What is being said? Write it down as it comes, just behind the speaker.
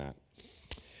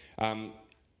Um,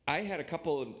 I had a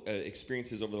couple of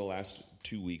experiences over the last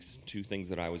 2 weeks, two things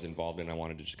that I was involved in I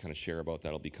wanted to just kind of share about.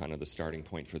 That'll be kind of the starting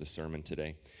point for the sermon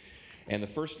today. And the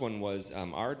first one was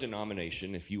our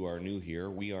denomination. If you are new here,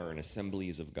 we are an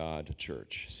Assemblies of God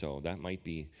church. So that might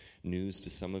be news to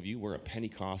some of you. We're a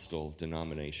Pentecostal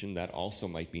denomination. That also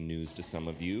might be news to some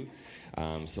of you.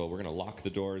 So we're going to lock the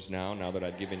doors now that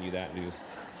I've given you that news.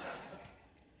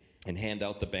 And hand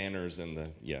out the banners and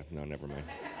never mind.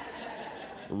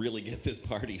 Really get this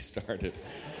party started.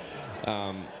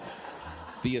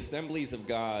 The Assemblies of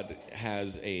God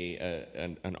has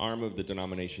an arm of the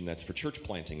denomination that's for church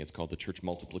planting. It's called the Church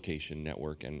Multiplication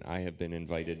Network, and I have been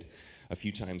invited a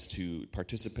few times to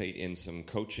participate in some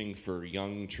coaching for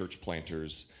young church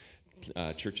planters,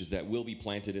 churches that will be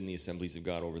planted in the Assemblies of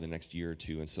God over the next year or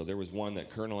two. And so there was one that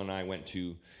Colonel and I went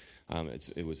to.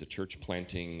 It was a church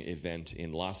planting event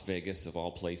in Las Vegas, of all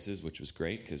places, which was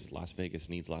great because Las Vegas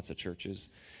needs lots of churches.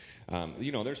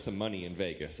 There's some money in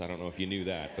Vegas. I don't know if you knew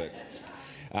that,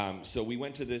 but so we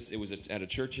went to this. It was at a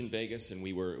church in Vegas, and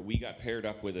we got paired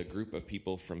up with a group of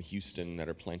people from Houston that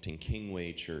are planting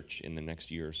Kingway Church in the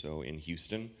next year or so in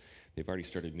Houston. They've already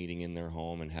started meeting in their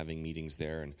home and having meetings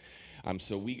there, and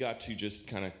so we got to just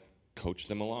kind of coach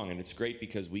them along, and it's great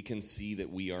because we can see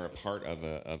that we are a part of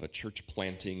a church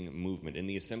planting movement. In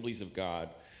the Assemblies of God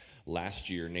last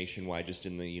year, nationwide, just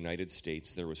in the United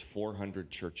States, there was 400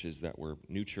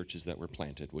 new churches that were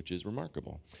planted, which is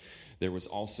remarkable. There was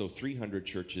also 300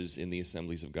 churches in the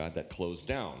Assemblies of God that closed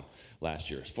down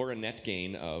last year for a net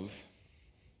gain of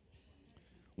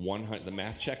 100. The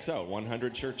math checks out,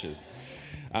 100 churches.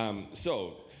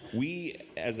 So we,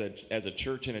 as a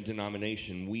church and a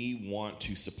denomination, we want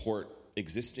to support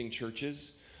existing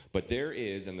churches, but there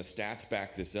is, and the stats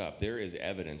back this up, there is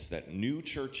evidence that new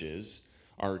churches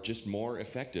are just more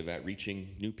effective at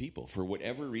reaching new people. For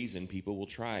whatever reason, people will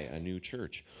try a new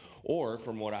church. Or,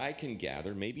 from what I can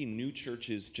gather, maybe new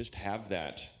churches just have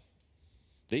that.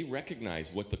 They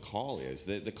recognize what the call is.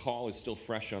 The call is still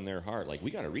fresh on their heart. Like,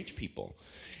 we got to reach people.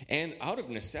 And out of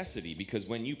necessity, because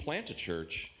when you plant a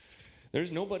church, there's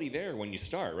nobody there when you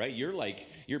start, right?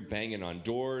 You're banging on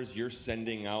doors. You're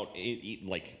sending out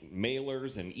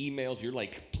mailers and emails. You're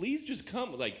like, please just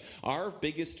come. Like, our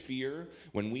biggest fear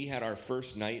when we had our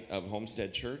first night of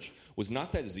Homestead Church was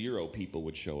not that 0 people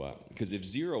would show up. Because if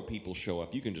 0 people show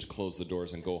up, you can just close the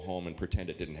doors and go home and pretend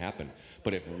it didn't happen.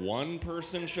 But if 1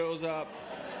 person shows up,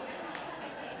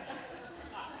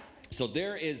 so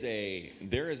there is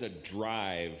a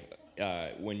drive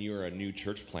when you're a new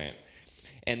church plant.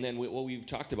 And then what we've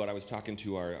talked about, I was talking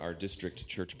to our district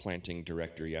church planting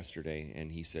director yesterday,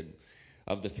 and he said,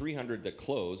 of the 300 that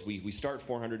close, we start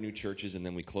 400 new churches, and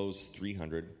then we close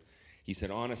 300. He said,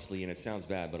 honestly, and it sounds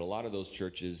bad, but a lot of those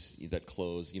churches that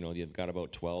close, you've got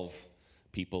about 12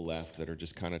 people left that are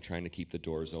just kind of trying to keep the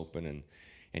doors open.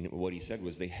 And what he said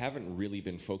was they haven't really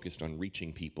been focused on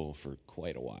reaching people for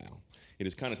quite a while. It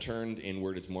has kind of turned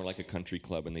inward. It's more like a country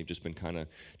club, and they've just been kind of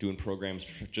doing programs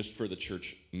just for the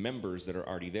church members that are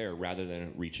already there rather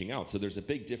than reaching out. So there's a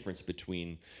big difference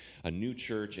between a new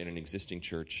church and an existing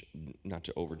church, not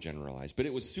to overgeneralize. But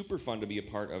it was super fun to be a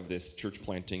part of this church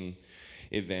planting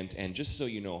event. And just so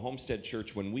you know, Homestead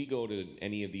Church, when we go to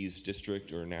any of these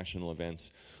district or national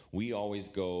events, we always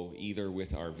go either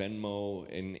with our Venmo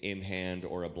in hand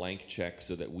or a blank check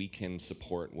so that we can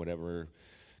support whatever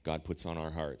God puts on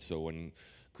our hearts. So when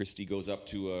Christy goes up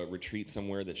to a retreat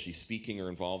somewhere that she's speaking or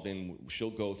involved in, she'll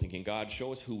go thinking, God,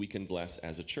 show us who we can bless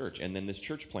as a church. And then this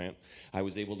church plant, I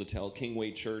was able to tell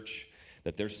Kingway Church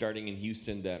that they're starting in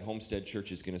Houston, that Homestead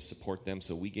Church is going to support them.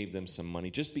 So we gave them some money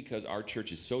just because our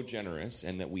church is so generous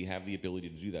and that we have the ability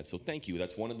to do that. So thank you.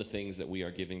 That's one of the things that we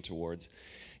are giving towards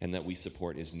and that we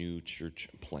support is new church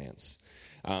plants.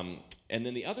 And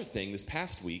then the other thing, this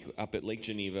past week, up at Lake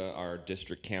Geneva, our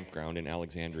district campground in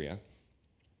Alexandria,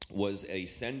 was a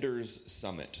Senders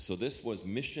Summit. So this was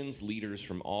missions leaders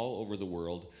from all over the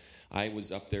world. I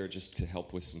was up there just to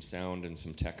help with some sound and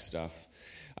some tech stuff.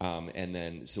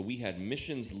 So we had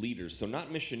missions leaders, so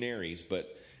not missionaries,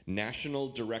 but national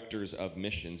directors of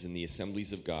missions in the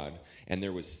Assemblies of God, and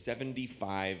there was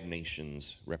 75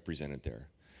 nations represented there.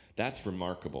 That's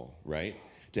remarkable, right?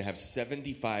 To have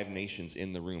 75 nations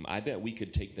in the room. I bet we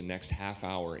could take the next half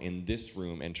hour in this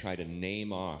room and try to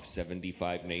name off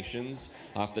 75 nations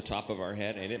off the top of our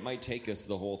head, and it might take us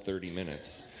the whole 30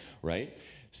 minutes, right?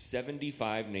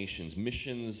 75 nations,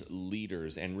 missions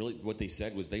leaders, and really what they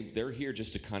said was they're here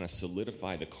just to kind of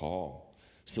solidify the call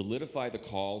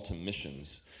to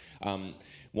missions.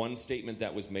 One statement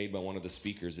that was made by one of the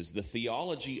speakers is the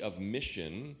theology of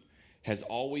mission has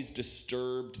always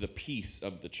disturbed the peace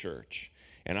of the church.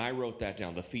 And I wrote that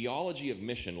down. The theology of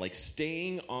mission, like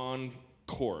staying on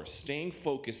course, staying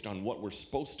focused on what we're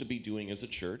supposed to be doing as a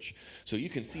church. So you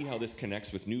can see how this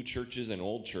connects with new churches and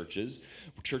old churches,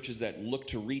 churches that look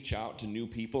to reach out to new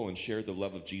people and share the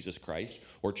love of Jesus Christ,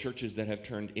 or churches that have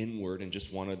turned inward and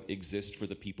just want to exist for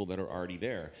the people that are already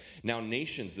there. Now,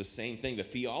 nations, the same thing. The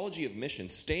theology of mission,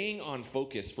 staying on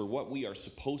focus for what we are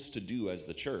supposed to do as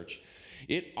the church,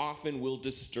 it often will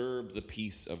disturb the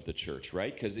peace of the church,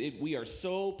 right? Because we are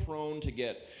so prone to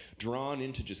get drawn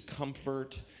into just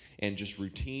comfort and just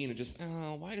routine and just,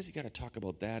 oh, why does he got to talk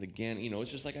about that again? You know,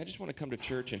 it's just like, I just want to come to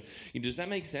church. And does that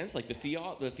make sense? Like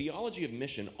the theology of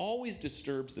mission always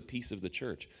disturbs the peace of the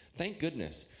church. Thank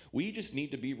goodness. We just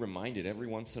need to be reminded every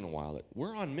once in a while that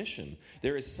we're on mission.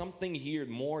 There is something here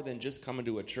more than just coming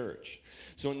to a church.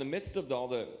 So in the midst of all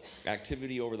the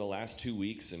activity over the last 2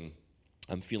 weeks, and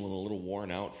I'm feeling a little worn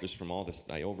out just from all this,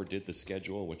 I overdid the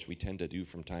schedule, which we tend to do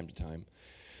from time to time.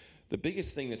 The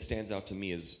biggest thing that stands out to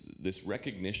me is this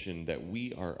recognition that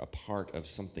we are a part of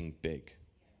something big.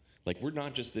 Like, we're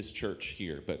not just this church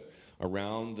here, but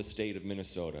around the state of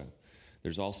Minnesota,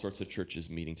 there's all sorts of churches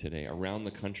meeting today. Around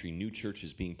the country, new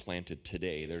churches being planted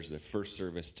today. There's the first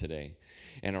service today.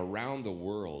 And around the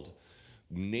world,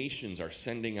 nations are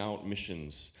sending out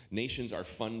missions. Nations are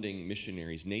funding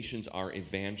missionaries. Nations are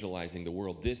evangelizing the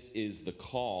world. This is the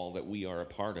call that we are a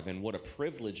part of. And what a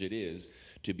privilege it is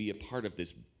to be a part of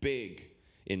this big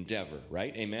endeavor,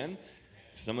 right? Amen?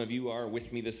 Some of you are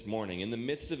with me this morning. In the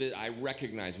midst of it, I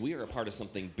recognize we are a part of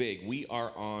something big. We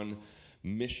are on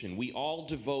mission. We all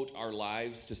devote our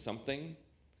lives to something.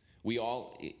 We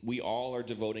all are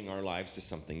devoting our lives to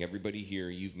something. Everybody here,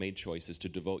 you've made choices to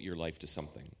devote your life to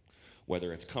something.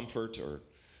 Whether it's comfort or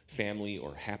family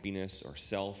or happiness or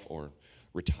self or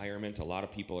retirement. A lot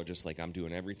of people are just like, I'm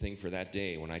doing everything for that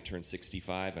day when I turn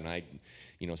 65 and I,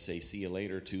 say see you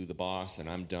later to the boss and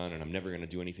I'm done and I'm never going to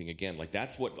do anything again. Like,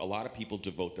 that's what a lot of people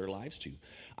devote their lives to.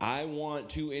 I want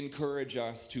to encourage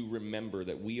us to remember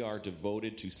that we are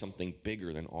devoted to something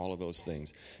bigger than all of those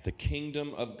things. The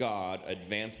kingdom of God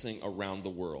advancing around the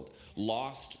world.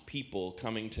 Lost people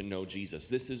coming to know Jesus.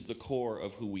 This is the core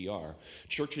of who we are.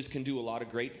 Churches can do a lot of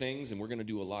great things, and we're going to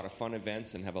do a lot of fun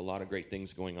events and have a lot of great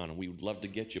things going on, and we would love to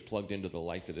get you plugged into the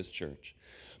life of this church.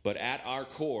 But at our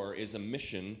core is a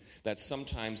mission that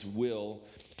sometimes will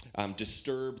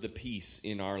disturb the peace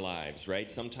in our lives,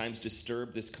 right? Sometimes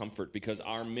disturb this comfort, because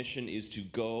our mission is to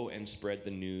go and spread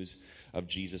the news of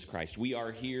Jesus Christ. We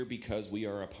are here because we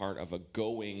are a part of a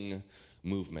going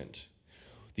movement.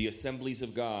 The Assemblies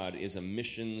of God is a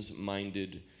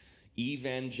missions-minded,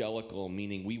 evangelical,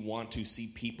 meaning we want to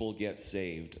see people get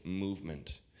saved,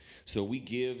 movement. So we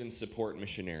give and support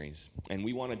missionaries, and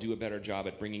we want to do a better job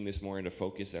at bringing this more into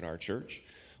focus at our church.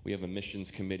 We have a missions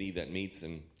committee that meets,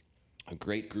 and a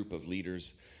great group of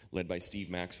leaders led by Steve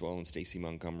Maxwell and Stacy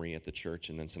Montgomery at the church,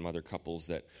 and then some other couples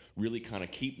that really kind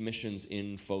of keep missions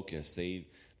in focus.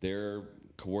 They're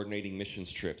coordinating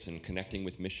missions trips and connecting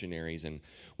with missionaries, and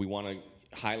we want to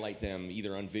highlight them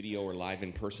either on video or live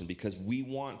in person, because we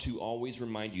want to always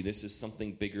remind you this is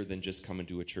something bigger than just coming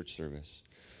to a church service.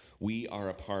 We are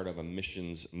a part of a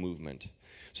missions movement.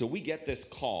 So we get this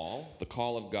call, the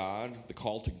call of God, the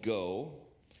call to go,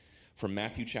 from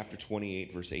Matthew chapter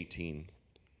 28, verse 18.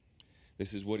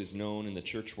 This is what is known in the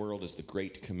church world as the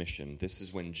Great Commission. This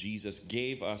is when Jesus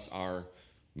gave us our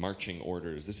marching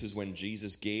orders. This is when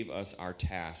Jesus gave us our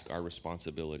task, our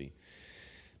responsibility.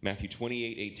 Matthew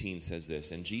 28:18 says this,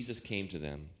 and Jesus came to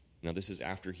them. Now this is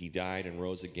after he died and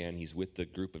rose again. He's with the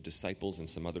group of disciples and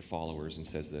some other followers, and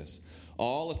says this,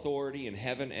 all authority in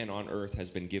heaven and on earth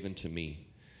has been given to me.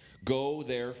 Go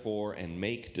therefore and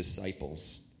make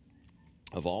disciples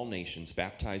of all nations,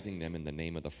 baptizing them in the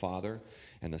name of the Father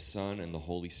and the Son and the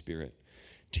Holy Spirit,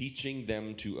 teaching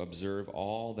them to observe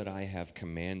all that I have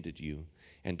commanded you.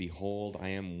 And behold, I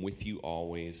am with you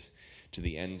always to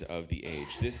the end of the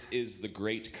age. This is the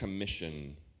Great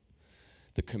Commission.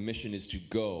 The commission is to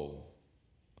go.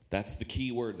 That's the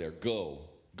key word there, go.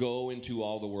 Go into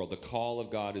all the world. The call of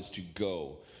God is to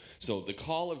go. So the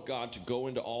call of God to go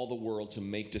into all the world, to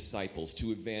make disciples,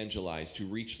 to evangelize, to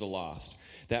reach the lost.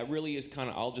 That really is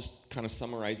I'll just kind of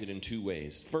summarize it in two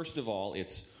ways. First of all,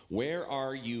 it's where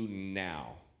are you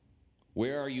now?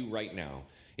 Where are you right now?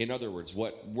 In other words,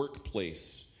 what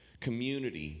workplace,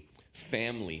 community,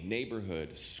 family,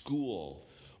 neighborhood, school,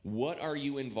 what are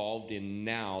you involved in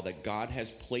now that God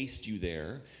has placed you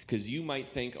there? Because you might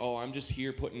think, oh, I'm just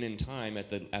here putting in time at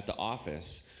the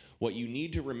office. What you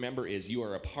need to remember is you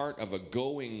are a part of a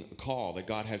going call, that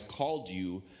God has called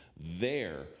you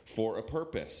there for a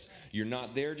purpose. You're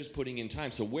not there just putting in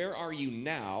time. So where are you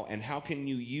now, and how can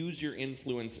you use your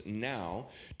influence now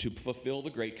to fulfill the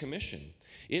Great Commission?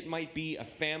 It might be a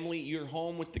family, you're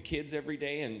home with the kids every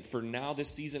day, and for now this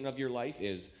season of your life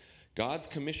is God's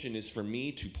commission is for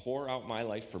me to pour out my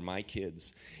life for my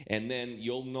kids. And then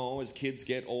you'll know as kids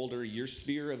get older, your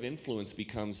sphere of influence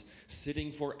becomes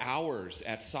sitting for hours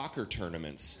at soccer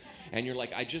tournaments. And you're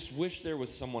like, I just wish there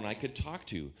was someone I could talk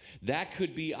to. That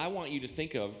could be, I want you to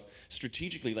think of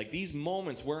strategically, like these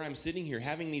moments where I'm sitting here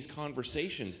having these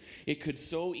conversations, it could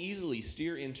so easily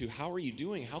steer into, how are you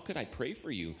doing? How could I pray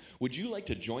for you? Would you like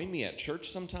to join me at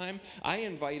church sometime? I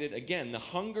invited, again, the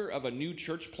hunger of a new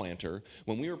church planter.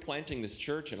 When we were planting this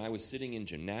church and I was sitting in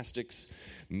gymnastics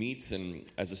meets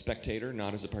and as a spectator,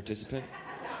 not as a participant.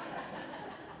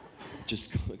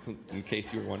 Just in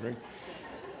case you were wondering.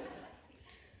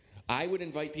 I would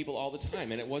invite people all the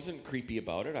time, and it wasn't creepy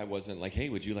about it. I wasn't like, hey,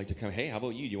 would you like to come? Hey, how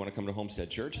about you? Do you want to come to Homestead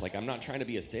Church? Like, I'm not trying to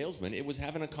be a salesman. It was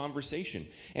having a conversation.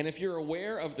 And if you're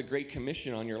aware of the Great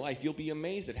Commission on your life, you'll be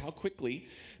amazed at how quickly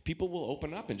people will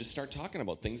open up and just start talking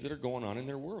about things that are going on in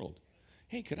their world.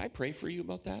 Hey, could I pray for you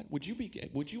about that? Would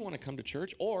you want to come to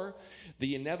church? Or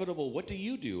the inevitable, what do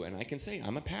you do? And I can say,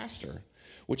 I'm a pastor,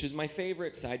 which is my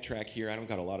favorite sidetrack here. I don't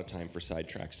got a lot of time for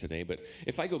sidetracks today, but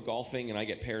if I go golfing and I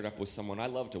get paired up with someone, I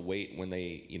love to wait when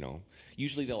they,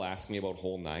 usually they'll ask me about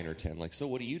hole 9 or 10, like, so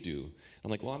what do you do?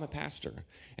 I'm like, well, I'm a pastor.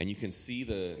 And you can see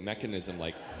the mechanism,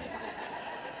 like,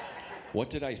 what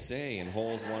did I say in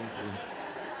holes 1 through...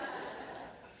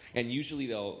 And usually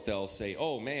they'll say,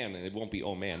 oh, man, and it won't be,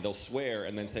 oh, man. They'll swear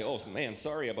and then say, oh, man,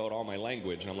 sorry about all my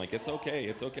language. And I'm like, it's okay,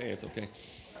 it's okay, it's okay.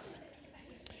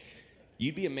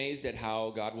 You'd be amazed at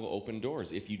how God will open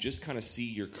doors if you just kind of see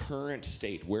your current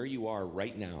state, where you are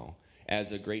right now,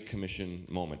 as a Great Commission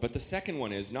moment. But the second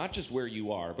one is not just where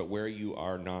you are, but where you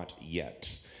are not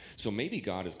yet. So maybe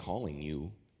God is calling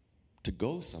you to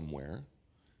go somewhere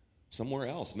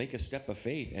else, make a step of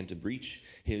faith, and to reach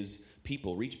his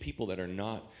people, reach people that are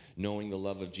not knowing the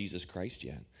love of Jesus Christ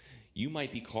yet. You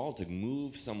might be called to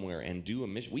move somewhere and do a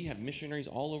mission. We have missionaries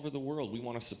all over the world. We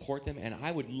want to support them, and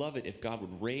I would love it if God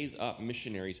would raise up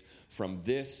missionaries from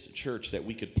this church that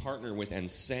we could partner with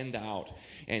and send out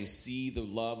and see the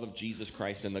love of Jesus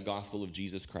Christ and the gospel of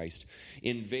Jesus Christ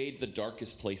invade the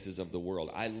darkest places of the world.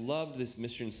 I loved this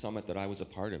mission summit that I was a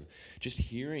part of. Just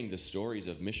hearing the stories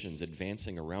of missions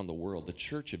advancing around the world. The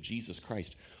Church of Jesus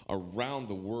Christ around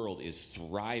the world is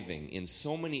thriving in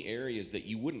so many areas that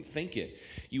you wouldn't think it.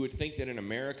 You would think that in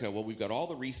America, well, we've got all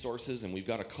the resources and we've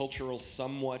got a cultural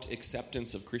somewhat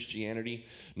acceptance of Christianity.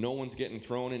 No one's getting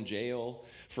thrown in jail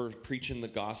for preaching the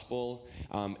gospel.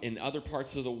 In other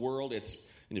parts of the world,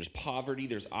 there's poverty,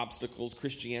 there's obstacles,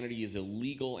 Christianity is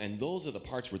illegal, and those are the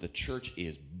parts where the church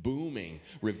is booming.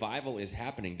 Revival is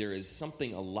happening. There is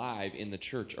something alive in the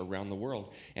church around the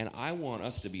world, and I want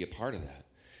us to be a part of that,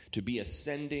 to be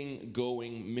ascending,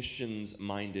 going,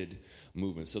 missions-minded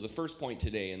movement. So the first point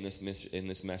today in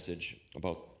this message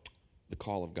about the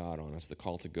call of God on us, the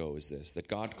call to go, is this, that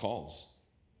God calls.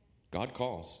 God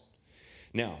calls.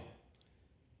 Now,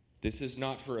 this is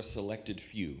not for a selected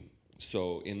few.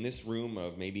 So in this room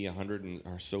of maybe 100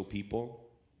 or so people,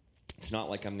 it's not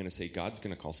like I'm going to say, God's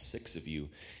going to call 6 of you,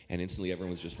 and instantly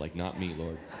everyone's just like, not me,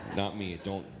 Lord, not me,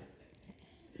 don't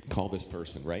call this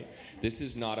person, right? This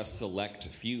is not a select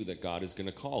few that God is going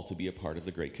to call to be a part of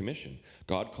the Great Commission.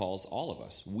 God calls all of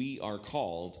us. We are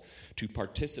called to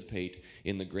participate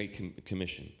in the Great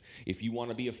Commission. If you want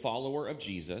to be a follower of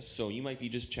Jesus, so you might be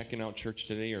just checking out church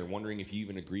today or wondering if you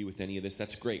even agree with any of this,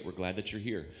 that's great. We're glad that you're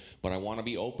here. But I want to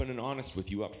be open and honest with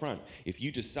you up front. If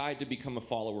you decide to become a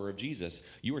follower of Jesus,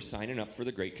 you are signing up for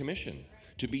the Great Commission,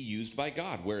 to be used by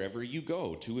God wherever you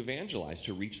go, to evangelize,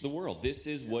 to reach the world. This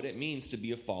is what it means to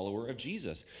be a follower of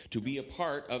Jesus, to be a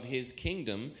part of his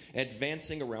kingdom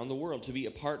advancing around the world, to be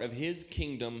a part of his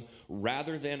kingdom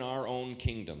rather than our own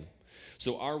kingdom.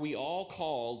 So are we all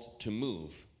called to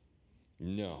move?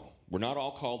 No. We're not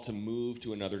all called to move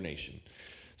to another nation.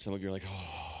 Some of you are like,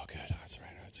 oh, good, that's right,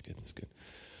 that's good.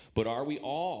 But are we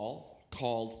all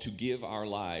called to give our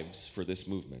lives for this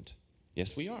movement?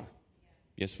 Yes, we are.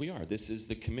 Yes, we are. This is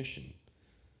the commission.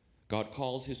 God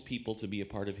calls his people to be a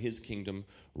part of his kingdom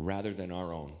rather than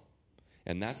our own.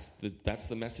 And that's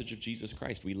the message of Jesus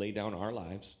Christ. We lay down our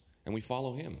lives and we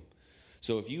follow him.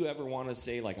 So if you ever want to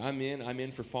say, like, I'm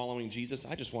in for following Jesus,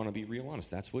 I just want to be real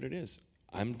honest. That's what it is.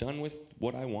 I'm done with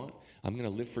what I want. I'm going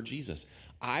to live for Jesus.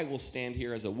 I will stand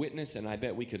here as a witness, and I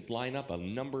bet we could line up a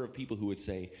number of people who would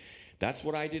say, That's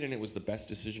what I did, and it was the best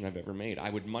decision I've ever made.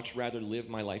 I would much rather live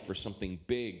my life for something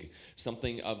big,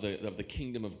 something of the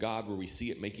kingdom of God where we see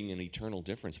it making an eternal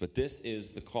difference. But this is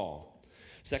the call.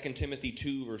 2 Timothy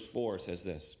 2, verse 4 says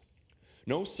this: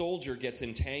 "No soldier gets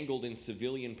entangled in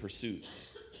civilian pursuits,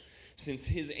 since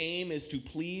his aim is to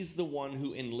please the one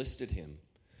who enlisted him.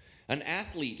 An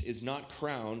athlete is not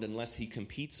crowned unless he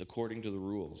competes according to the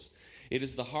rules. It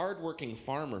is the hard-working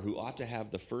farmer who ought to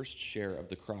have the first share of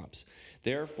the crops.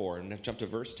 Therefore," and I've jumped to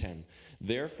verse 10,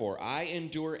 "Therefore I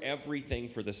endure everything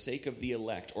for the sake of the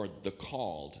elect," or the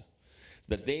called,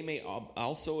 "that they may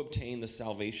also obtain the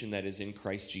salvation that is in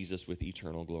Christ Jesus with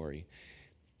eternal glory."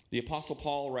 The Apostle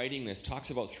Paul, writing this, talks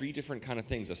about three different kind of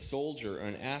things: a soldier,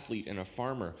 an athlete, and a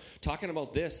farmer. Talking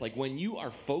about this, like when you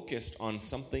are focused on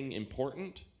something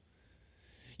important,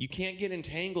 you can't get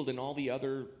entangled in all the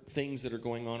other things that are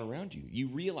going on around you. You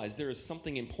realize there is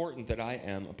something important that I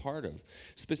am a part of.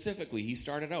 Specifically, he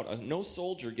started out, no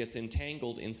soldier gets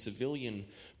entangled in civilian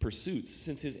pursuits,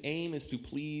 since his aim is to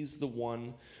please the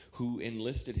one who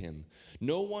enlisted him.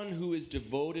 No one who is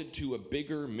devoted to a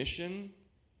bigger mission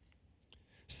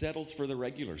settles for the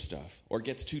regular stuff or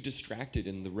gets too distracted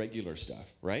in the regular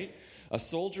stuff, right? A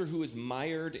soldier who is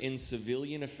mired in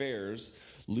civilian affairs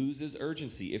loses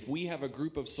urgency. If we have a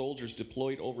group of soldiers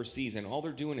deployed overseas and all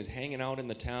they're doing is hanging out in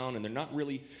the town and they're not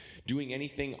really doing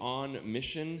anything on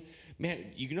mission,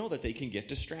 man, you know that they can get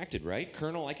distracted, right?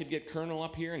 Colonel, I could get Colonel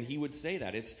up here and he would say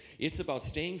that. It's about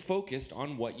staying focused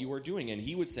on what you are doing. And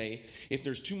he would say, if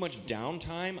there's too much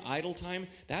downtime, idle time,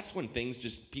 that's when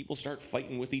people start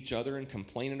fighting with each other and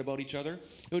complaining about each other.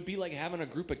 It would be like having a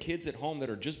group of kids at home that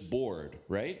are just bored,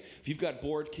 right? If you've got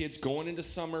bored kids going into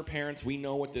summer, parents, we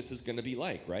know what this is going to be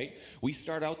like, right? We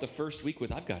start out the first week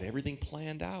with, I've got everything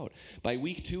planned out. By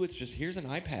week 2, it's just, here's an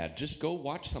iPad. Just go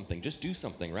watch something. Just do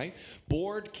something, right?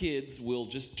 Bored kids will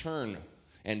just turn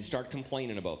and start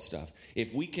complaining about stuff.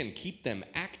 If we can keep them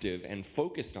active and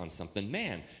focused on something,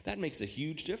 man, that makes a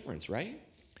huge difference, right?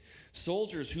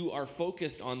 Soldiers who are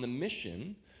focused on the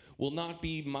mission will not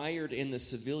be mired in the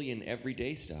civilian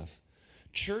everyday stuff.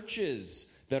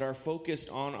 Churches that are focused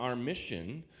on our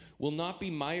mission will not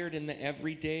be mired in the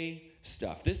everyday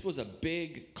stuff. This was a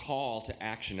big call to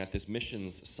action at this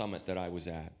missions summit that I was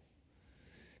at.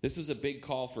 This was a big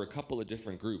call for a couple of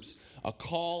different groups. A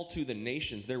call to the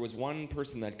nations. There was one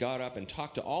person that got up and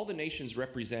talked to all the nations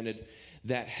represented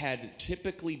that had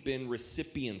typically been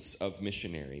recipients of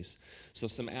missionaries. So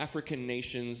some African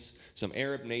nations, some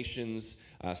Arab nations,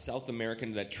 South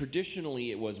American, that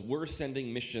traditionally it was, we're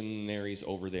sending missionaries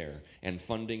over there and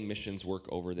funding missions work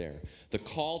over there. The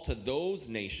call to those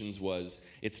nations was,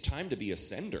 it's time to be a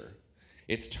sender.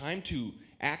 It's time to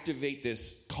activate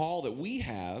this call that we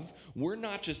have. We're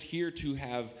not just here to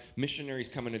have missionaries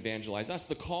come and evangelize us.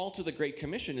 The call to the Great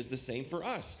Commission is the same for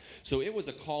us. So it was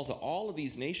a call to all of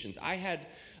these nations. I had,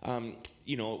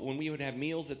 when we would have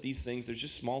meals at these things, there's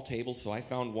just small tables. So I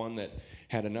found one that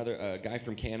had another guy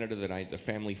from Canada a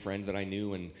family friend that I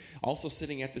knew. And also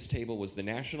sitting at this table was the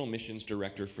National Missions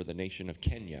Director for the nation of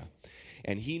Kenya.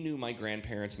 And he knew my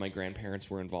grandparents. My grandparents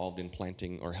were involved in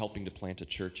planting or helping to plant a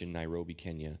church in Nairobi,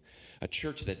 Kenya. A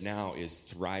church that now is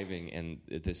thriving. And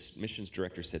this missions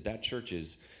director said that church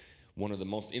is one of the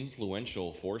most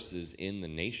influential forces in the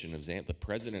nation of Zambia. The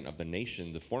president of the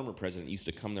nation, the former president, used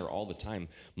to come there all the time.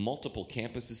 Multiple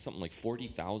campuses, something like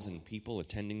 40,000 people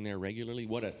attending there regularly.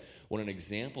 What an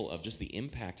example of just the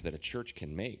impact that a church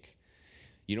can make.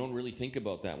 You don't really think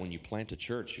about that when you plant a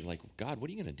church. You're like, God, what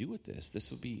are you going to do with this?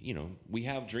 This would be, we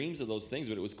have dreams of those things,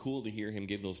 but it was cool to hear him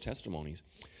give those testimonies.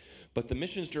 But the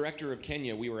missions director of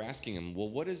Kenya, we were asking him, well,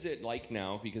 what is it like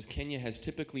now? Because Kenya has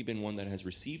typically been one that has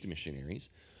received missionaries.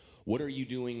 What are you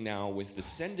doing now with the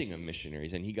sending of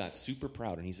missionaries? And he got super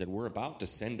proud, and he said, we're about to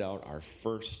send out our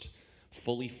first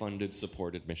fully funded,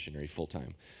 supported missionary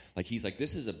full-time. He's like,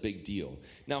 this is a big deal.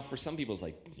 Now, for some people, it's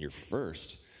like, you're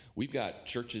first. We've got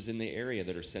churches in the area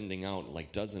that are sending out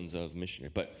dozens of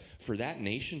missionaries. But for that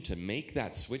nation to make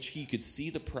that switch, he could see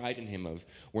the pride in him of,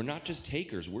 we're not just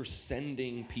takers, we're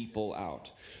sending people out.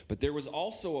 But there was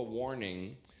also a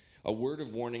warning, a word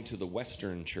of warning to the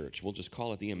Western church. We'll just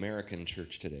call it the American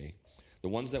church today. The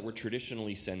ones that were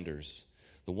traditionally senders.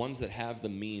 The ones that have the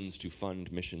means to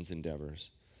fund missions endeavors.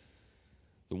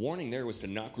 The warning there was to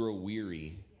not grow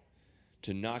weary,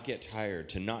 to not get tired,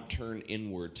 to not turn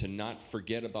inward, to not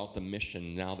forget about the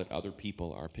mission now that other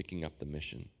people are picking up the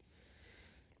mission.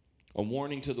 A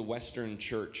warning to the Western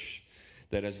church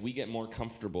that as we get more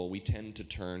comfortable, we tend to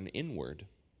turn inward.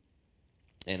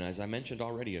 And as I mentioned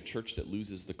already, a church that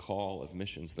loses the call of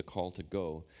missions, the call to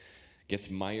go, gets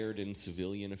mired in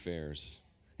civilian affairs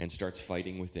and starts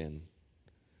fighting within.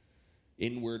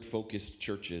 inward-focused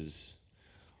churches.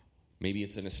 Maybe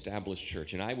it's an established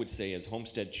church. And I would say as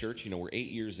Homestead Church, we're 8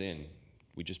 years in.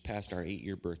 We just passed our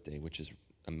 8-year birthday, which is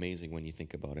amazing when you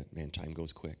think about it. Man, time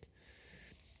goes quick.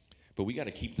 But we got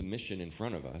to keep the mission in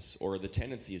front of us, or the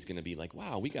tendency is going to be like,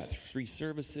 wow, we got 3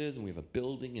 services, and we have a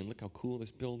building, and look how cool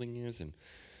this building is, and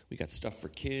we got stuff for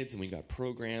kids, and we got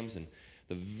programs, and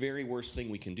the very worst thing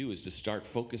we can do is to start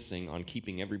focusing on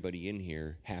keeping everybody in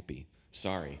here happy.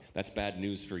 Sorry, that's bad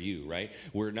news for you, right?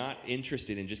 We're not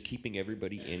interested in just keeping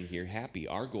everybody in here happy.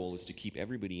 Our goal is to keep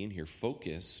everybody in here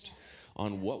focused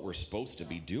on what we're supposed to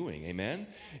be doing, amen?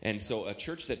 And so a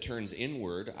church that turns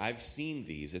inward, I've seen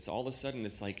these. It's all of a sudden,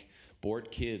 it's like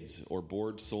bored kids or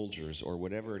bored soldiers or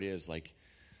whatever it is, like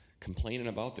complaining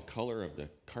about the color of the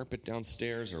carpet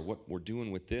downstairs or what we're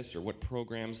doing with this or what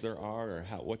programs there are or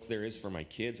what there is for my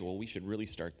kids. Well, we should really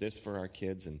start this for our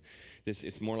kids. And this,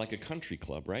 it's more like a country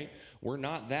club, right? We're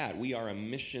not that. We are a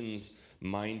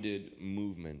missions-minded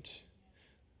movement.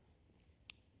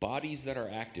 Bodies that are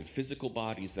active, physical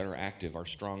bodies that are active are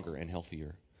stronger and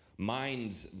healthier.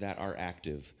 Minds that are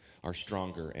active are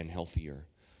stronger and healthier.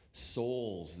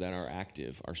 Souls that are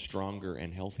active are stronger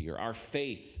and healthier. Our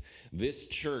faith, this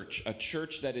church, a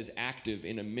church that is active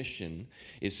in a mission,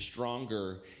 is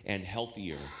stronger and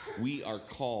healthier. We are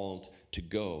called to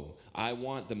go. I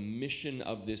want the mission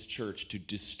of this church to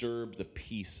disturb the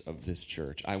peace of this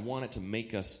church. I want it to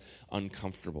make us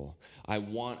uncomfortable. I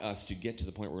want us to get to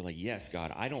the point where we're like, yes,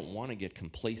 God, I don't want to get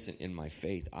complacent in my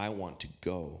faith. I want to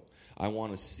go. I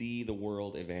want to see the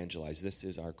world evangelize. This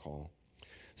is our call.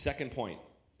 Second point,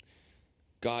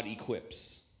 God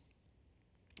equips.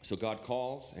 So God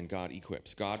calls and God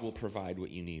equips. God will provide what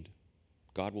you need.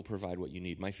 God will provide what you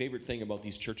need. My favorite thing about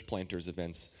these church planters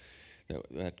events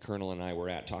that Colonel and I were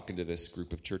at, talking to this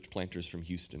group of church planters from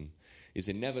Houston, is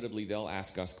inevitably they'll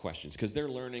ask us questions because they're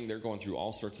learning, they're going through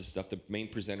all sorts of stuff. The main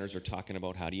presenters are talking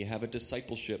about how do you have a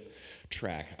discipleship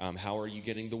track? How are you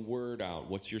getting the word out?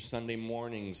 What's your Sunday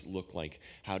mornings look like?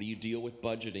 How do you deal with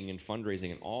budgeting and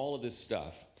fundraising and all of this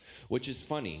stuff, which is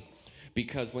funny.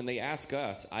 Because when they ask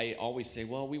us, I always say,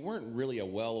 well, we weren't really a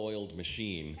well-oiled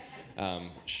machine.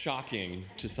 Shocking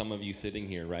to some of you sitting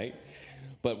here, right?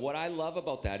 But what I love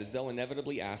about that is they'll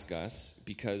inevitably ask us,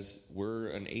 because we're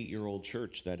an 8-year-old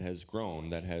church that has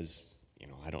grown, that has,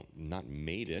 not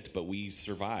made it, but we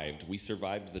survived. We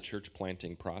survived the church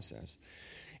planting process.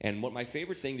 And what my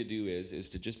favorite thing to do is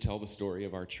to just tell the story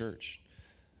of our church.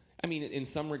 I mean, in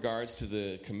some regards to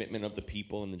the commitment of the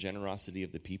people and the generosity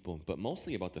of the people, but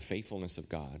mostly about the faithfulness of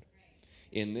God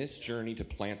in this journey to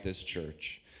plant this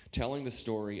church, telling the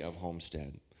story of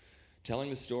Homestead,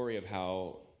 telling the story of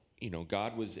how,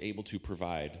 God was able to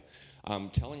provide,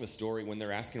 telling the story when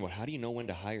they're asking about how do you know when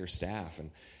to hire staff? And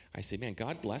I say, man,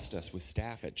 God blessed us with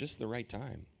staff at just the right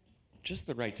time. Just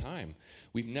the right time.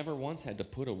 We've never once had to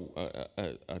put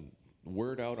a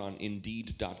word out on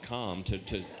Indeed.com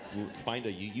to find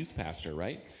a youth pastor,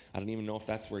 right? I don't even know if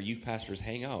that's where youth pastors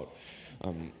hang out.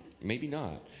 Maybe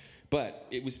not. But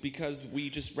it was because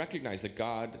we just recognized that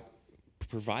God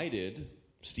provided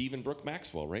Steve and Brooke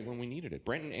Maxwell right when we needed it.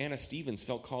 Brent and Anna Stevens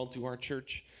felt called to our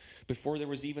church before there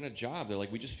was even a job. They're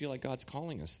like, we just feel like God's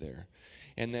calling us there.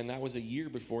 And then that was a year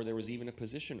before there was even a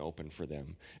position open for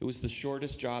them. It was the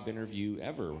shortest job interview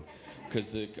ever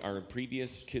because our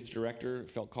previous kids director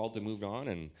felt called to move on.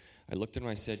 And I looked at him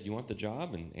and I said, you want the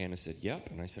job? And Anna said, yep.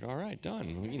 And I said, all right,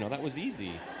 done. That was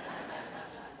easy.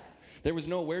 There was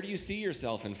no, where do you see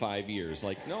yourself in 5 years?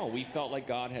 Like, no, we felt like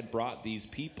God had brought these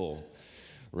people,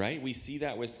 right? We see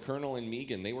that with Colonel and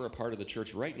Megan. They were a part of the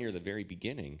church right near the very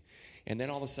beginning. And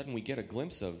then all of a sudden we get a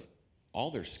glimpse of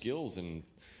all their skills and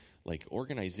like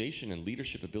organization and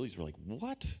leadership abilities. We're like,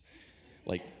 what?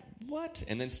 Like, what?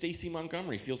 And then Stacy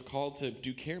Montgomery feels called to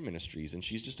do care ministries, and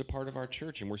she's just a part of our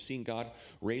church, and we're seeing God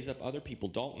raise up other people.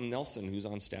 Dalton Nelson, who's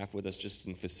on staff with us just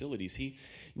in facilities,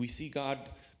 we see God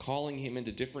calling him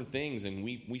into different things, and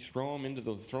we throw him into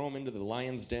the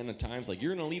lion's den at times, like,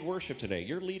 you're going to lead worship today,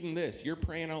 you're leading this, you're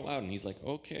praying out loud, and he's like,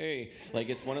 okay, like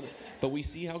it's one of the, but we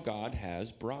see how God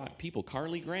has brought people.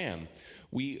 Carly Graham,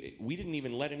 we didn't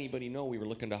even let anybody know we were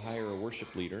looking to hire a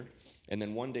worship leader. And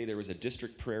then one day there was a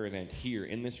district prayer event here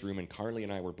in this room, and Carly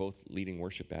and I were both leading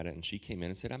worship at it, and she came in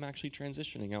and said, I'm actually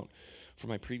transitioning out from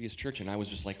my previous church. And I was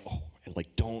just like, oh,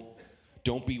 like, don't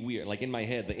be weird. Like in my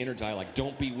head, the inner dialogue,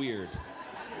 don't be weird.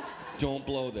 Don't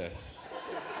blow this.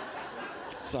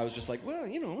 So I was just like, well,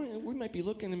 we might be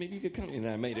looking, and maybe you could come. And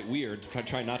I made it weird,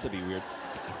 try not to be weird.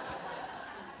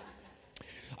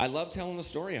 I love telling the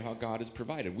story of how God has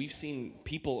provided. We've seen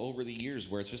people over the years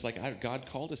where it's just like, God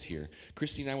called us here.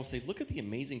 Christy and I will say, look at the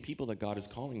amazing people that God is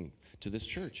calling to this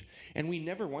church. And we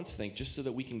never once think, just so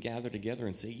that we can gather together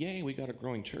and say, yay, we got a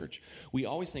growing church. We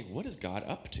always think, what is God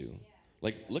up to?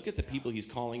 Like, look at the people he's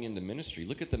calling into ministry.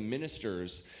 Look at the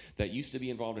ministers that used to be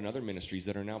involved in other ministries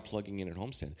that are now plugging in at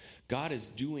Homestead. God is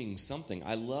doing something.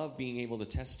 I love being able to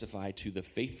testify to the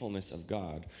faithfulness of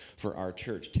God for our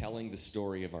church, telling the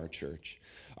story of our church.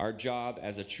 Our job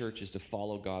as a church is to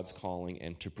follow God's calling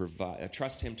and to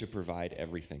trust him to provide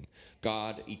everything.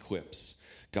 God equips.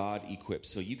 God equips.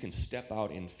 So you can step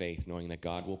out in faith knowing that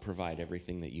God will provide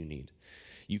everything that you need.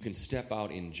 You can step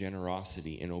out in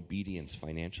generosity and obedience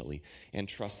financially and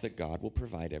trust that God will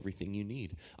provide everything you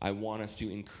need. I want us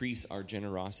to increase our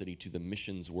generosity to the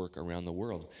missions work around the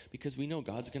world because we know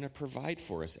God's going to provide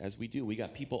for us as we do. We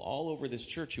got people all over this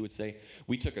church who would say,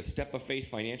 we took a step of faith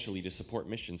financially to support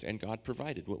missions, and God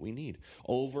provided what we need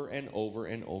over and over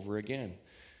and over again.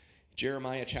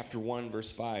 Jeremiah chapter 1,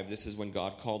 verse 5, this is when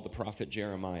God called the prophet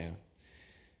Jeremiah.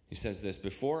 He says this,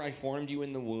 before I formed you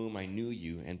in the womb, I knew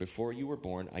you, and before you were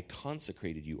born, I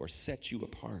consecrated you or set you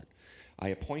apart. I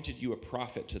appointed you a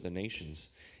prophet to the nations.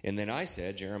 And then I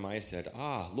said, Jeremiah said,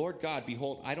 Lord God,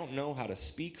 behold, I don't know how to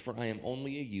speak, for I am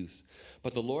only a youth.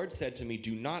 But the Lord said to me,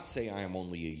 do not say I am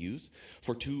only a youth,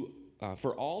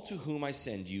 for all to whom I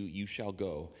send you, you shall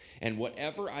go, and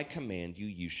whatever I command you,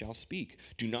 you shall speak.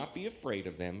 Do not be afraid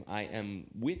of them. I am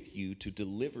with you to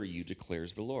deliver you,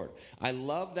 declares the Lord. I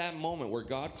love that moment where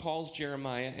God calls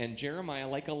Jeremiah, and Jeremiah,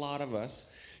 like a lot of us,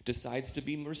 decides to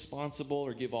be responsible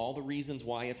or give all the reasons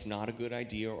why it's not a good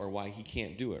idea or why he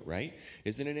can't do it, right?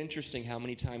 Isn't it interesting how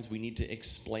many times we need to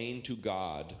explain to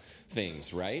God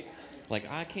things, right? Like,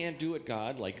 I can't do it,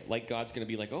 God. Like God's going to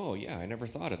be like, oh, yeah, I never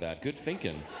thought of that. Good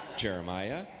thinking,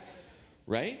 Jeremiah.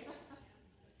 Right?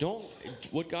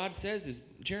 What God says is,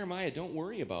 Jeremiah, don't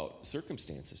worry about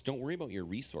circumstances. Don't worry about your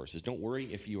resources. Don't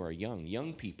worry if you are young.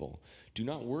 Young people, do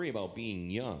not worry about being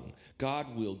young.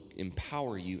 God will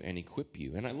empower you and equip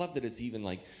you. And I love that it's even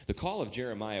like the call of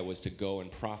Jeremiah was to go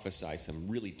and prophesy some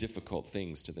really difficult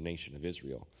things to the nation of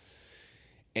Israel.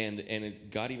 And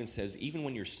God even says, even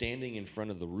when you're standing in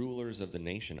front of the rulers of the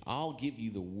nation, I'll give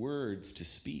you the words to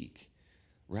speak,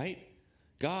 right?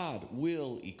 God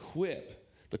will equip.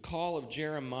 The call of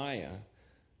Jeremiah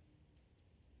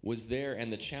was there,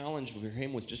 and the challenge for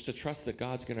him was just to trust that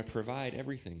God's going to provide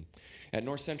everything. At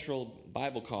North Central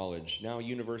Bible College, now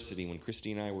university, when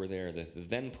Christy and I were there, the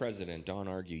then president, Don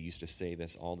Argue, used to say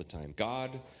this all the time.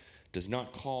 God does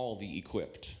not call the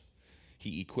equipped.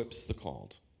 He equips the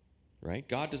called. Right?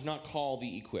 God does not call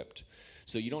the equipped.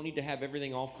 So you don't need to have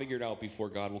everything all figured out before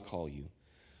God will call you.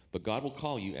 But God will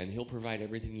call you, and he'll provide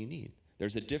everything you need.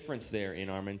 There's a difference there in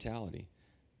our mentality.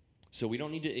 So we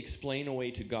don't need to explain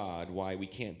away to God why we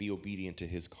can't be obedient to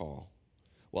his call.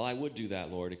 Well, I would do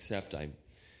that, Lord, except I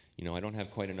don't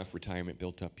have quite enough retirement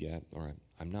built up yet, or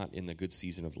I'm not in the good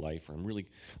season of life, or I'm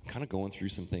kind of going through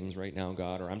some things right now,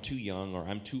 God, or I'm too young, or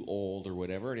I'm too old, or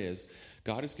whatever it is.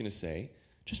 God is going to say,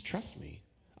 just trust me.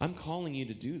 I'm calling you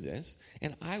to do this,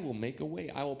 and I will make a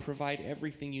way. I will provide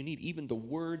everything you need, even the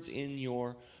words in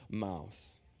your mouth.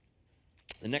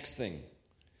 The next thing,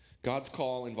 God's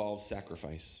call involves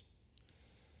sacrifice.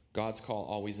 God's call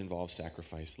always involves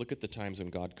sacrifice. Look at the times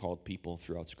when God called people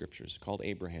throughout Scriptures. Called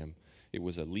Abraham. It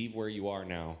was a leave where you are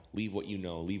now, leave what you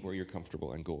know, leave where you're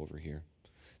comfortable, and go over here.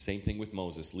 Same thing with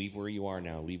Moses. Leave where you are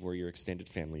now, leave where your extended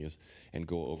family is, and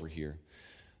go over here.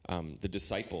 The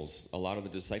disciples, a lot of the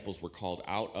disciples were called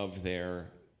out of their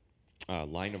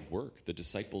line of work. The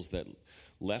disciples that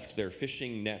left their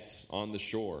fishing nets on the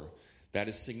shore, that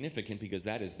is significant because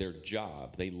that is their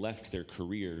job. They left their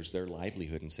careers, their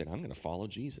livelihood, and said, I'm going to follow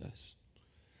Jesus.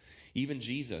 Even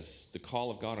Jesus, the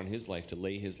call of God on his life to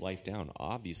lay his life down,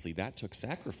 obviously that took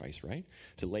sacrifice, right?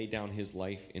 To lay down his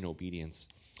life in obedience.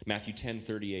 Matthew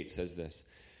 10:38 says this,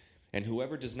 and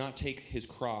whoever does not take his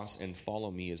cross and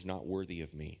follow me is not worthy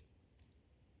of me.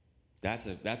 That's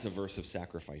a verse of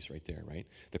sacrifice right there, right?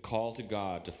 The call to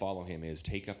God to follow him is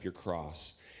take up your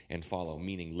cross and follow,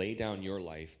 meaning lay down your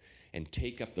life and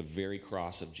take up the very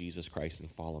cross of Jesus Christ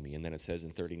and follow me. And then it says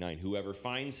in 39, whoever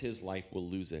finds his life will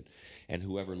lose it, and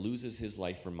whoever loses his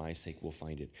life for my sake will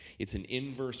find it. It's an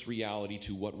inverse reality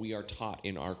to what we are taught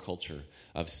in our culture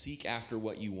of seek after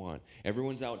what you want.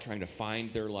 Everyone's out trying to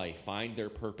find their life, find their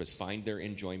purpose, find their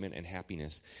enjoyment and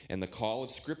happiness. And the call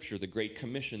of Scripture, the Great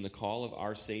Commission, the call of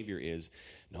our Savior is,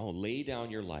 no, lay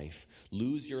down your life,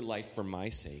 lose your life for my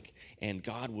sake, and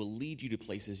God will lead you to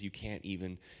places you can't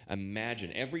even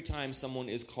imagine. Every time someone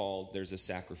is called, there's a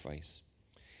sacrifice.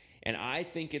 And I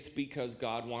think it's because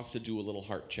God wants to do a little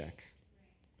heart check.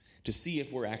 to see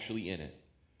if we're actually in it.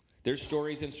 There's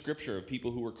stories in Scripture of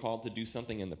people who were called to do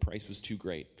something and the price was too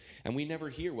great. And we never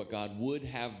hear what God would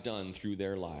have done through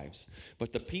their lives.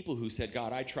 But the people who said,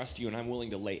 God, I trust you and I'm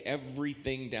willing to lay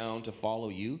everything down to follow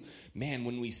you, man,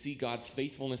 when we see God's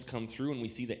faithfulness come through and we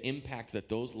see the impact that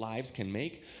those lives can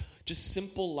make, just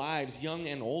simple lives, young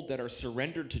and old, that are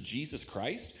surrendered to Jesus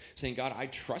Christ, saying, God, I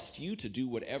trust you to do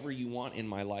whatever you want in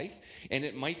my life. And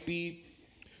it might be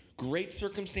great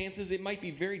circumstances, it might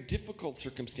be very difficult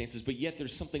circumstances, but yet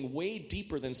there's something way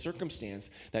deeper than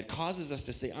circumstance that causes us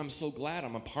to say, I'm so glad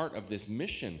I'm a part of this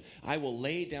mission. I will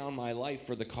lay down my life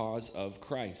for the cause of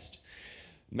Christ.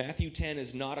 Matthew 10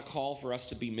 is not a call for us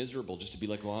to be miserable, just to be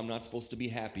like, well, I'm not supposed to be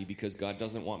happy because God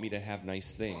doesn't want me to have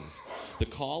nice things. The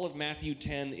call of Matthew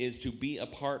 10 is to be a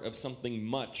part of something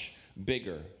much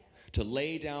bigger, to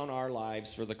lay down our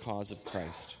lives for the cause of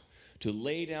Christ. To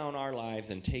lay down our lives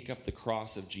and take up the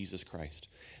cross of Jesus Christ.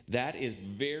 That is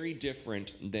very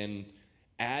different than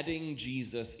adding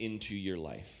Jesus into your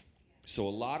life. So a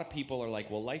lot of people are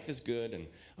like, well, life is good, and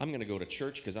I'm going to go to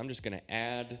church because I'm just going to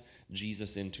add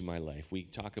Jesus into my life. We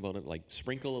talk about it like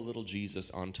sprinkle a little Jesus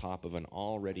on top of an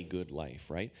already good life,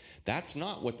 right? That's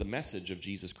not what the message of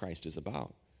Jesus Christ is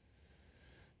about.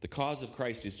 The cause of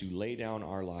Christ is to lay down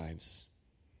our lives.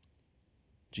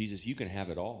 Jesus, you can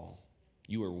have it all.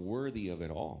 You are worthy of it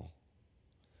all.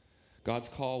 God's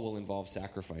call will involve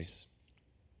sacrifice.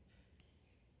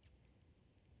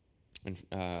 And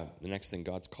the next thing,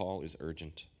 God's call is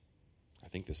urgent. I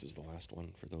think this is the last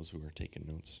one for those who are taking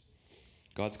notes.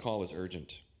 God's call is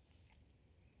urgent.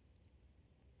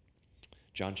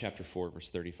 John chapter 4, verse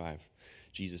 35.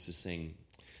 Jesus is saying,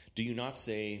 do you not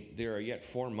say, there are yet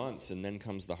 4 months and then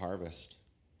comes the harvest?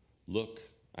 Look,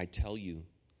 I tell you,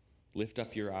 lift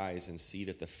up your eyes and see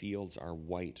that the fields are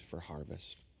white for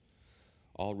harvest.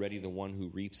 Already the one who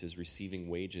reaps is receiving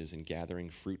wages and gathering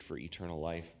fruit for eternal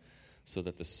life, so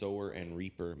that the sower and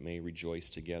reaper may rejoice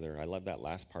together. I love that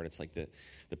last part. It's like the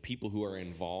people who are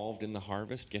involved in the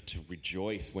harvest get to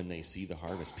rejoice when they see the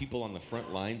harvest. People on the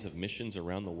front lines of missions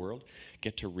around the world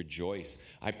get to rejoice.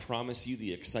 I promise you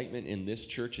the excitement in this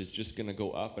church is just going to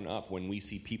go up and up when we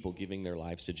see people giving their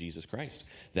lives to Jesus Christ.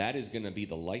 That is going to be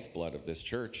the lifeblood of this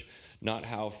church. Not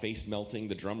how face melting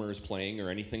the drummer is playing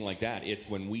or anything like that. It's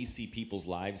when we see people's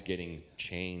lives getting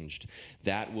changed.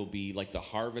 That will be like the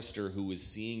harvester who is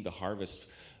seeing the harvest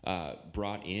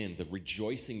brought in, the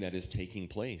rejoicing that is taking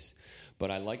place. But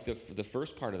I like the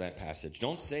first part of that passage.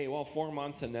 Don't say, well, 4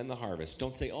 months and then the harvest.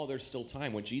 Don't say, oh, there's still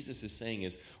time. What Jesus is saying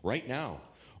is right now.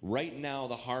 Right now,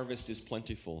 the harvest is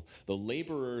plentiful. The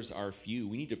laborers are few.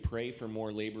 We need to pray for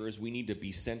more laborers. We need to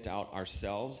be sent out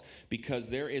ourselves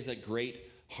because there is a great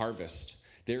harvest.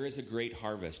 There is a great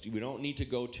harvest. We don't need to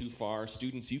go too far.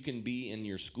 Students, you can be in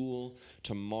your school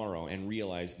tomorrow and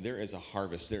realize there is a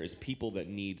harvest. There is people that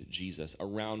need Jesus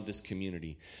around this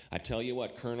community. I tell you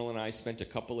what, Colonel and I spent a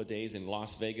couple of days in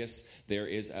Las Vegas. There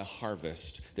is a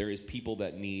harvest. There is people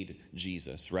that need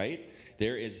Jesus, right?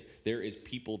 There is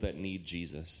people that need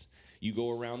Jesus. You go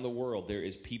around the world, there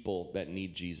is people that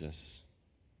need Jesus.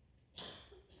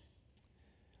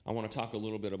 I want to talk a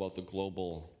little bit about the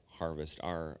global harvest,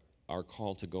 our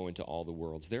call to go into all the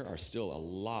worlds. There are still a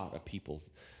lot of people.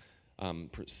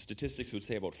 Statistics would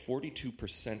say about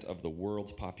 42% of the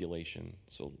world's population,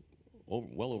 so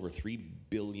well over 3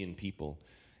 billion people,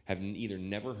 have either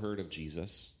never heard of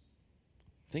Jesus.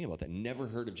 Think about that, never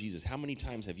heard of Jesus. How many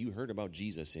times have you heard about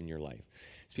Jesus in your life?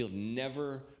 These people have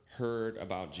never heard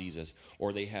about Jesus,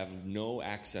 or they have no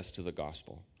access to the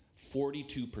gospel.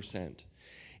 42%.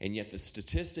 And yet the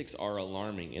statistics are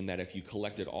alarming in that if you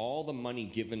collected all the money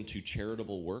given to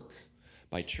charitable work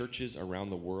by churches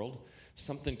around the world,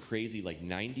 something crazy like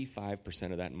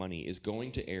 95% of that money is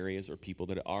going to areas or people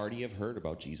that already have heard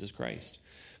about Jesus Christ.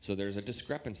 So there's a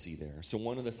discrepancy there. So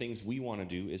one of the things we want to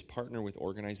do is partner with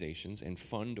organizations and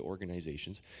fund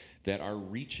organizations that are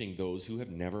reaching those who have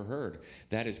never heard.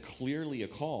 That is clearly a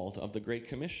call of the Great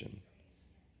Commission.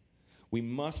 We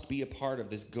must be a part of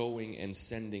this going and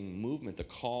sending movement. The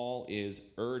call is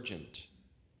urgent.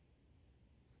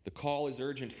 The call is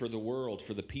urgent for the world,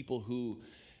 for the people who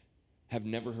have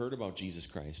never heard about Jesus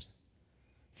Christ.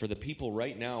 For the people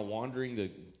right now wandering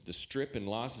the strip in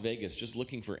Las Vegas, just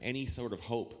looking for any sort of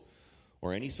hope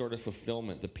or any sort of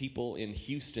fulfillment. The people in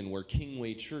Houston where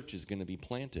Kingway Church is going to be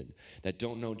planted that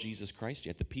don't know Jesus Christ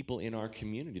yet. The people in our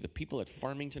community, the people at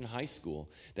Farmington High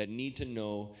School that need to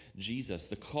know Jesus.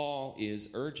 The call is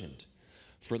urgent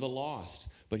for the lost.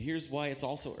 But here's why it's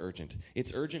also urgent.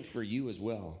 It's urgent for you as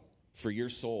well, for your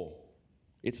soul.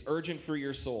 It's urgent for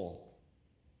your soul.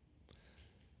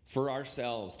 For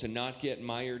ourselves to not get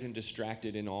mired and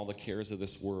distracted in all the cares of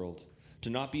this world. To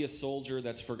not be a soldier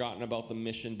that's forgotten about the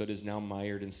mission but is now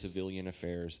mired in civilian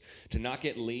affairs. To not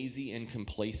get lazy and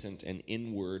complacent and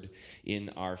inward in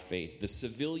our faith. The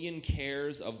civilian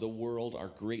cares of the world are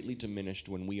greatly diminished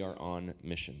when we are on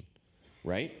mission,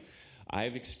 right?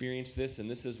 I've experienced this, and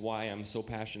this is why I'm so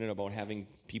passionate about having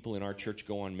people in our church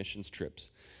go on missions trips.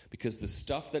 Because the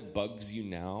stuff that bugs you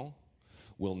now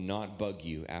will not bug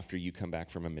you after you come back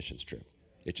from a missions trip.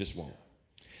 It just won't.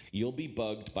 You'll be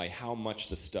bugged by how much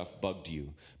the stuff bugged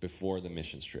you before the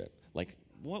missions trip. Like,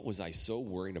 what was I so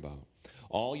worried about?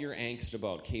 All your angst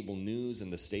about cable news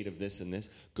and the state of this and this,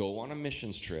 go on a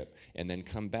missions trip and then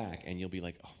come back and you'll be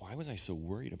like, oh, why was I so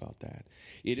worried about that?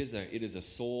 It is a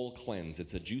soul cleanse.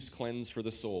 It's a juice cleanse for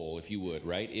the soul, if you would,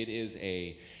 right? It is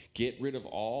a get rid of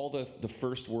all the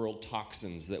first world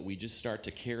toxins that we just start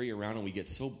to carry around and we get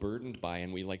so burdened by,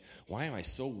 and we like, why am I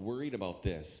so worried about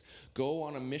this? Go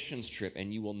on a missions trip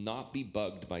and you will not be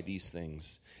bugged by these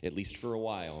things, at least for a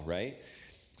while, right?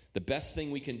 The best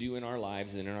thing we can do in our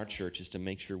lives and in our church is to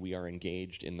make sure we are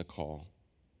engaged in the call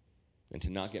and to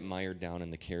not get mired down in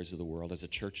the cares of the world. As a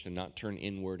church, to not turn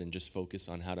inward and just focus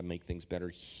on how to make things better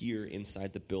here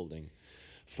inside the building.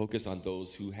 Focus on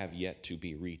those who have yet to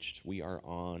be reached. We are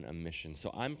on a mission.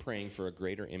 So I'm praying for a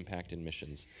greater impact in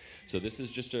missions. So this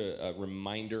is just a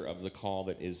reminder of the call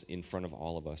that is in front of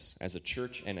all of us as a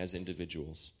church and as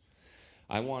individuals.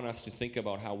 I want us to think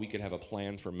about how we could have a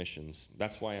plan for missions.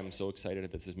 That's why I'm so excited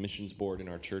that this missions board in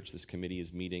our church, this committee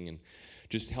is meeting and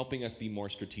just helping us be more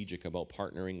strategic about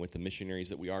partnering with the missionaries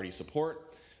that we already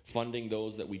support, funding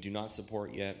those that we do not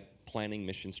support yet, planning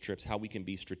missions trips, how we can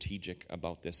be strategic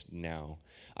about this now.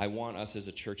 I want us as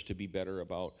a church to be better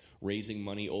about raising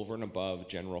money over and above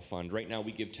general fund. Right now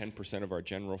we give 10% of our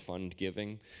general fund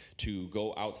giving to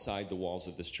go outside the walls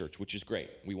of this church, which is great.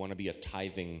 We want to be a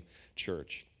tithing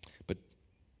church. But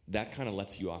that kind of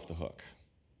lets you off the hook,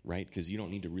 right? Because you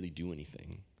don't need to really do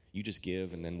anything. You just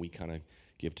give, and then we kind of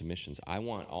give to missions. I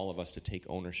want all of us to take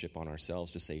ownership on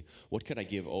ourselves to say, what could I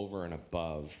give over and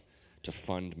above to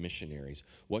fund missionaries?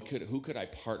 Who could I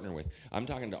partner with? I'm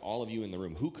talking to all of you in the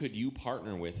room. Who could you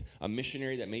partner with? A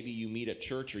missionary that maybe you meet at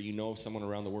church or you know of someone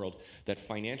around the world that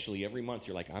financially every month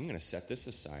you're like, I'm going to set this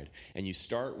aside. And you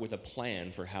start with a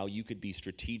plan for how you could be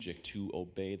strategic to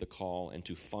obey the call and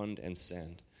to fund and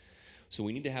send. So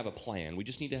we need to have a plan. We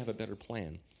just need to have a better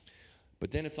plan.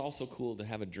 But then it's also cool to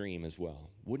have a dream as well.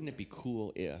 Wouldn't it be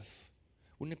cool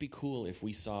if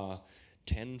we saw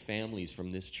 10 families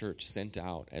from this church sent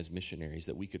out as missionaries,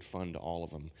 that we could fund all of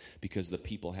them because the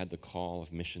people had the call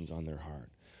of missions on their heart?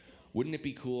 Wouldn't it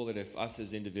be cool that if us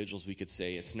as individuals, we could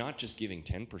say, it's not just giving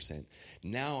 10%.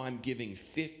 Now I'm giving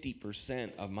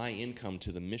 50% of my income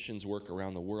to the missions work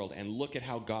around the world, and look at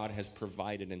how God has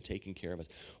provided and taken care of us.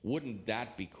 Wouldn't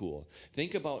that be cool?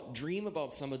 Dream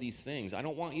about some of these things. I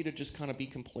don't want you to just kind of be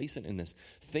complacent in this.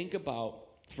 Think about,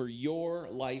 for your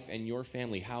life and your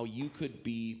family, how you could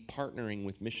be partnering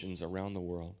with missions around the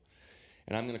world.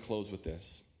 And I'm going to close with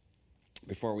this.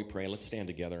 Before we pray, let's stand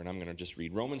together, and I'm going to just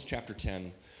read Romans chapter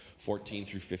 10, 14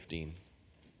 through 15.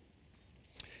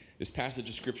 This passage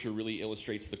of Scripture really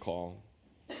illustrates the call.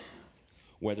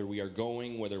 Whether we are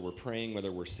going, whether we're praying,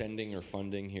 whether we're sending or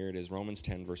funding, here it is, Romans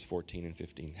 10, verse 14 and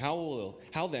 15.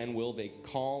 How then will they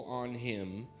call on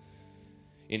him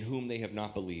in whom they have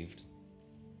not believed?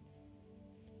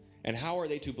 And how are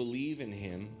they to believe in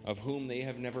him of whom they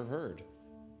have never heard?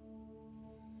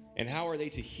 And how are they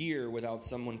to hear without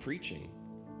someone preaching?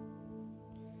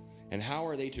 And how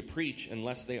are they to preach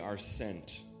unless they are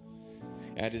sent?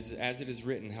 As it is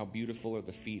written, how beautiful are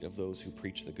the feet of those who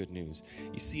preach the good news.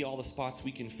 You see all the spots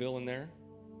we can fill in there?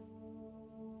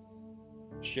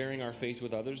 Sharing our faith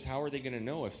with others. How are they going to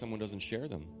know if someone doesn't share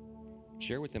them?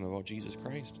 Share with them about Jesus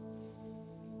Christ.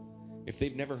 If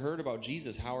they've never heard about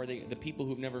Jesus, the people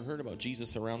who've never heard about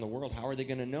Jesus around the world, how are they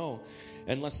going to know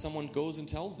unless someone goes and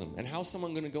tells them? And how's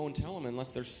someone going to go and tell them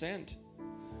unless they're sent?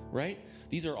 Right?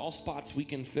 These are all spots we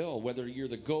can fill, whether you're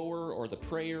the goer or the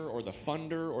prayer or the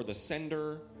funder or the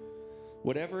sender.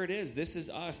 Whatever it is, this is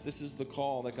us. This is the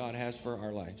call that God has for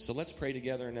our life. So let's pray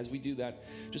together, and as we do that,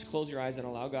 just close your eyes and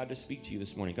allow God to speak to you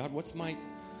this morning. God, what's my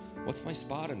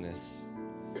spot in this?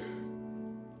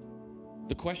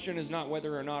 The question is not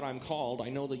whether or not I'm called. I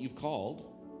know that you've called.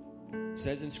 It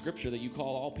says in Scripture that you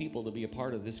call all people to be a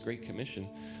part of this great commission.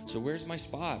 So where's my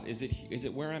spot? Is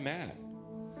it where I'm at?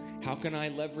 How can I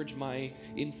leverage my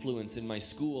influence in my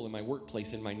school, in my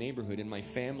workplace, in my neighborhood, in my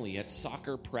family, at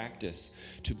soccer practice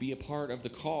to be a part of the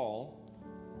call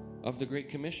of the Great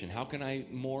Commission? How can I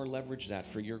more leverage that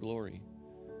for your glory?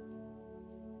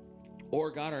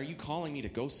 Or God, are you calling me to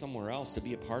go somewhere else, to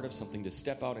be a part of something, to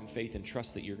step out in faith and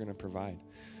trust that you're going to provide?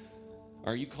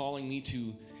 Are you calling me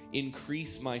to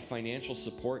increase my financial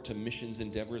support to missions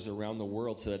endeavors around the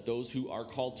world so that those who are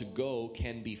called to go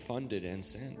can be funded and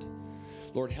sent?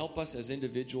 Lord, help us as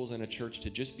individuals and a church to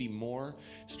just be more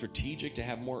strategic, to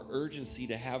have more urgency,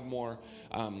 to have more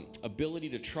ability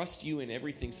to trust you in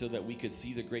everything so that we could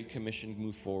see the Great Commission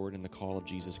move forward and the call of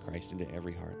Jesus Christ into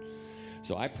every heart.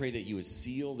 So I pray that you would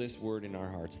seal this word in our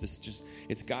hearts.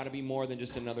 It's got to be more than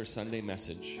just another Sunday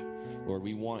message. Lord,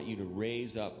 we want you to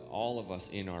raise up all of us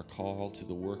in our call to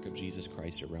the work of Jesus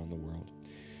Christ around the world.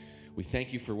 We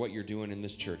thank you for what you're doing in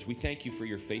this church. We thank you for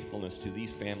your faithfulness to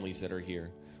these families that are here.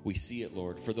 We see it,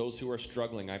 Lord. For those who are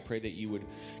struggling, I pray that you would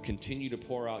continue to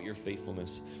pour out your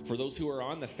faithfulness. For those who are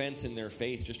on the fence in their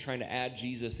faith, just trying to add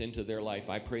Jesus into their life,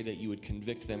 I pray that you would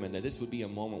convict them and that this would be a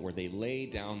moment where they lay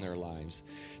down their lives,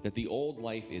 that the old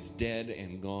life is dead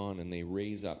and gone, and they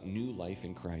raise up new life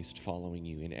in Christ, following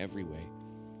you in every way.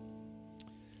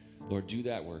 Lord, do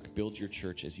that work. Build your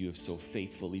church as you have so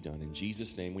faithfully done. In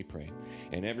Jesus' name we pray.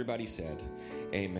 And everybody said, amen.